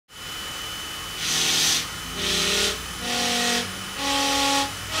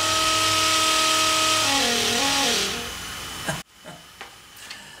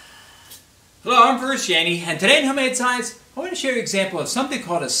Bruce Yeany, and today in Homemade Science, I want to share an example of something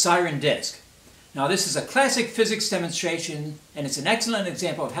called a siren disc. Now this is a classic physics demonstration, and it's an excellent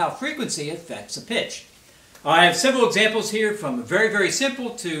example of how frequency affects a pitch. I have several examples here from very simple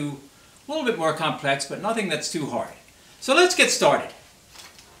to a little bit more complex, but nothing that's too hard. So let's get started.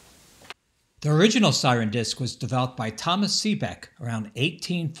 The original siren disc was developed by Thomas Seebeck around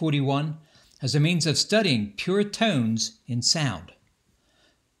 1841 as a means of studying pure tones in sound.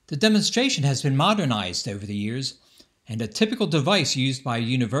 The demonstration has been modernized over the years, and a typical device used by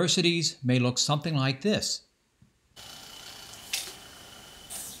universities may look something like this.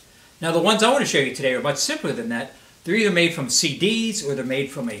 Now the ones I want to show you today are much simpler than that. They're either made from CDs, or they're made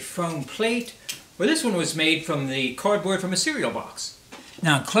from a foam plate, or this one was made from the cardboard from a cereal box.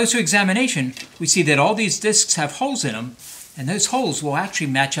 Now in closer examination, we see that all these discs have holes in them, and those holes will actually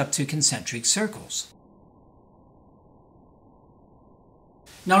match up to concentric circles.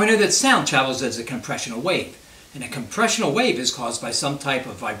 Now we know that sound travels as a compressional wave, and a compressional wave is caused by some type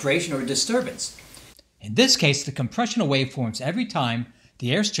of vibration or disturbance. In this case, the compressional wave forms every time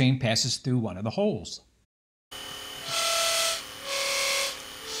the airstream passes through one of the holes.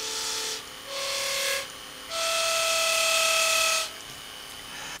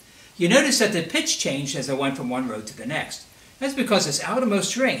 You notice that the pitch changed as I went from one row to the next. That's because this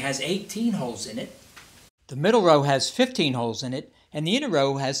outermost ring has 18 holes in it. The middle row has 15 holes in it, and the inner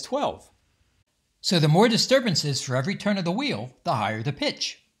row has 12. So the more disturbances for every turn of the wheel, the higher the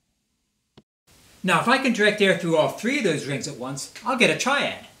pitch. Now if I can direct air through all three of those rings at once, I'll get a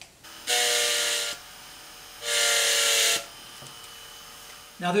triad.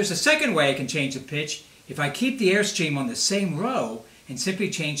 Now there's a second way I can change the pitch if I keep the airstream on the same row and simply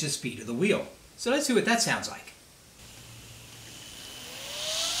change the speed of the wheel. So let's see what that sounds like.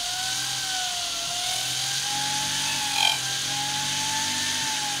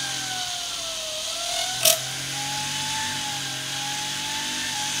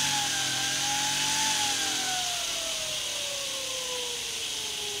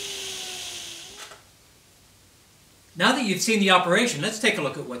 Now that you've seen the operation, let's take a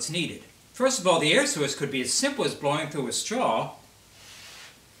look at what's needed. First of all, the air source could be as simple as blowing through a straw,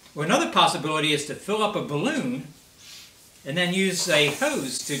 or another possibility is to fill up a balloon and then use a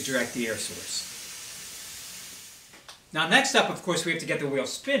hose to direct the air source. Now next up, of course, we have to get the wheel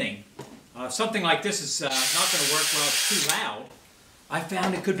spinning. Something like this is not going to work well, it's too loud. I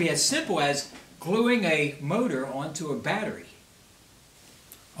found it could be as simple as gluing a motor onto a battery.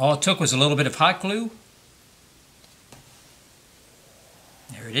 All it took was a little bit of hot glue.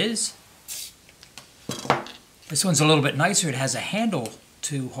 There it is. This one's a little bit nicer. It has a handle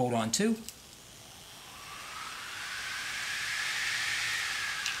to hold on to.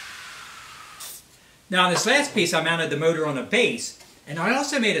 Now on this last piece I mounted the motor on a base, and I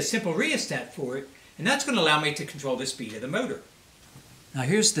also made a simple rheostat for it, and that's going to allow me to control the speed of the motor. Now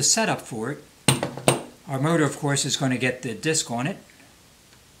here's the setup for it. Our motor, of course, is going to get the disc on it,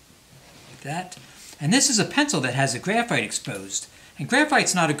 like that. And this is a pencil that has a graphite exposed. And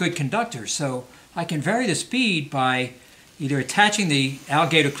graphite's not a good conductor, so I can vary the speed by either attaching the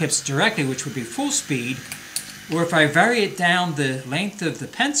alligator clips directly, which would be full speed, or if I vary it down the length of the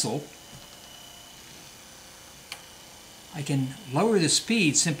pencil, I can lower the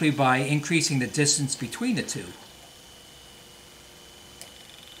speed simply by increasing the distance between the two.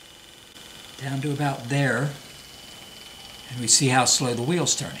 Down to about there, and we see how slow the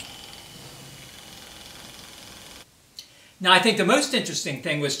wheel's turning. Now I think the most interesting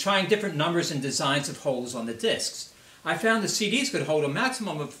thing was trying different numbers and designs of holes on the discs. I found the CDs could hold a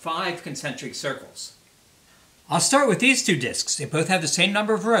maximum of 5 concentric circles. I'll start with these two discs. They both have the same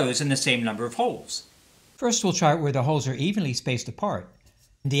number of rows and the same number of holes. First we'll try it where the holes are evenly spaced apart.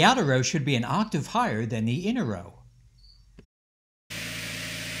 The outer row should be an octave higher than the inner row.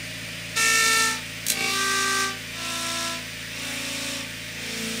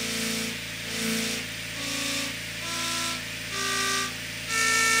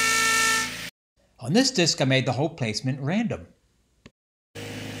 On this disc I made the hole placement random.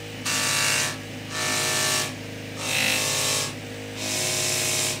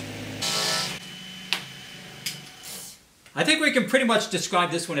 I think we can pretty much describe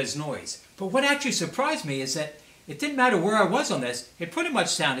this one as noise. But what actually surprised me is that it didn't matter where I was on this, it pretty much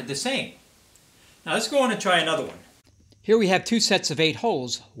sounded the same. Now let's go on and try another one. Here we have two sets of 8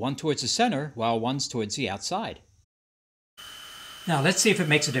 holes, one towards the center while one's towards the outside. Now let's see if it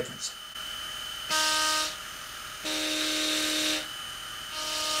makes a difference.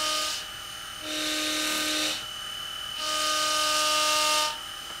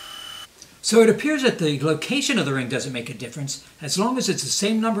 So it appears that the location of the ring doesn't make a difference. As long as it's the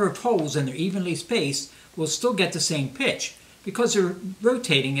same number of holes and they're evenly spaced, we'll still get the same pitch because they're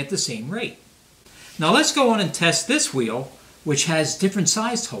rotating at the same rate. Now let's go on and test this wheel, which has different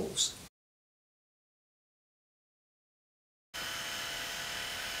sized holes.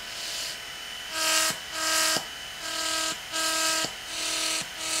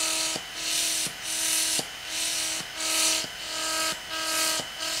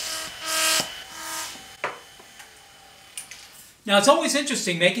 Now it's always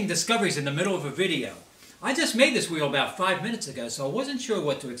interesting making discoveries in the middle of a video. I just made this wheel about 5 minutes ago, so I wasn't sure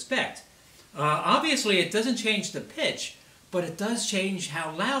what to expect. Obviously it doesn't change the pitch, but it does change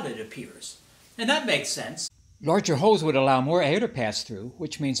how loud it appears. And that makes sense. Larger holes would allow more air to pass through,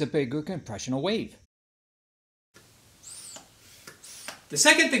 which means a bigger compressional wave. The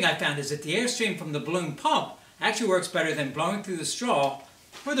second thing I found is that the airstream from the balloon pump actually works better than blowing through the straw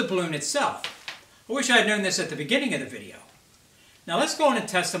or the balloon itself. I wish I had known this at the beginning of the video. Now let's go on and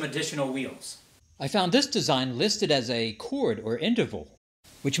test some additional wheels. I found this design listed as a chord or interval,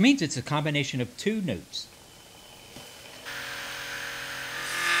 which means it's a combination of two notes.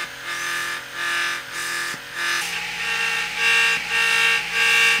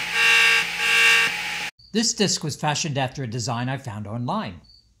 This disc was fashioned after a design I found online.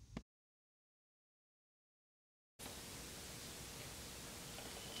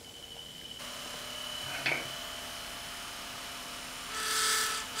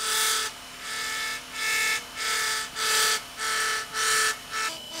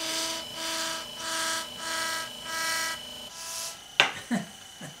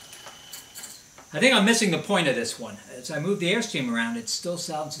 I think I'm missing the point of this one. As I move the airstream around, it still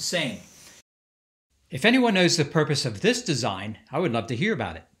sounds the same. If anyone knows the purpose of this design, I would love to hear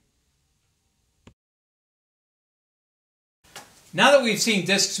about it. Now that we've seen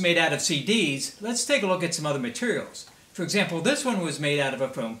discs made out of CDs, let's take a look at some other materials. For example, this one was made out of a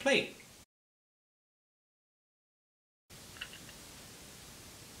foam plate.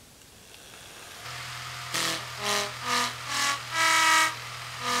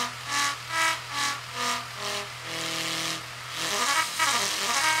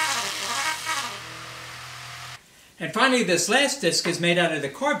 And finally, this last disc is made out of the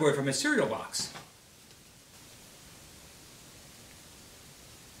cardboard from a cereal box.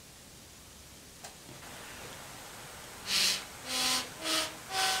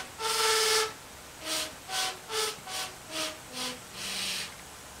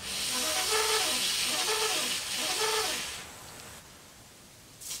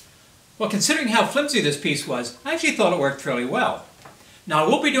 Well, considering how flimsy this piece was, I actually thought it worked fairly well. Now,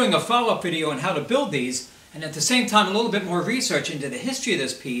 we'll be doing a follow-up video on how to build these, and at the same time a little bit more research into the history of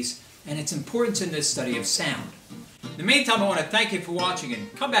this piece and its importance in this study of sound. In the meantime, I want to thank you for watching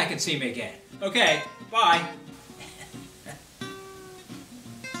and come back and see me again. Okay, bye!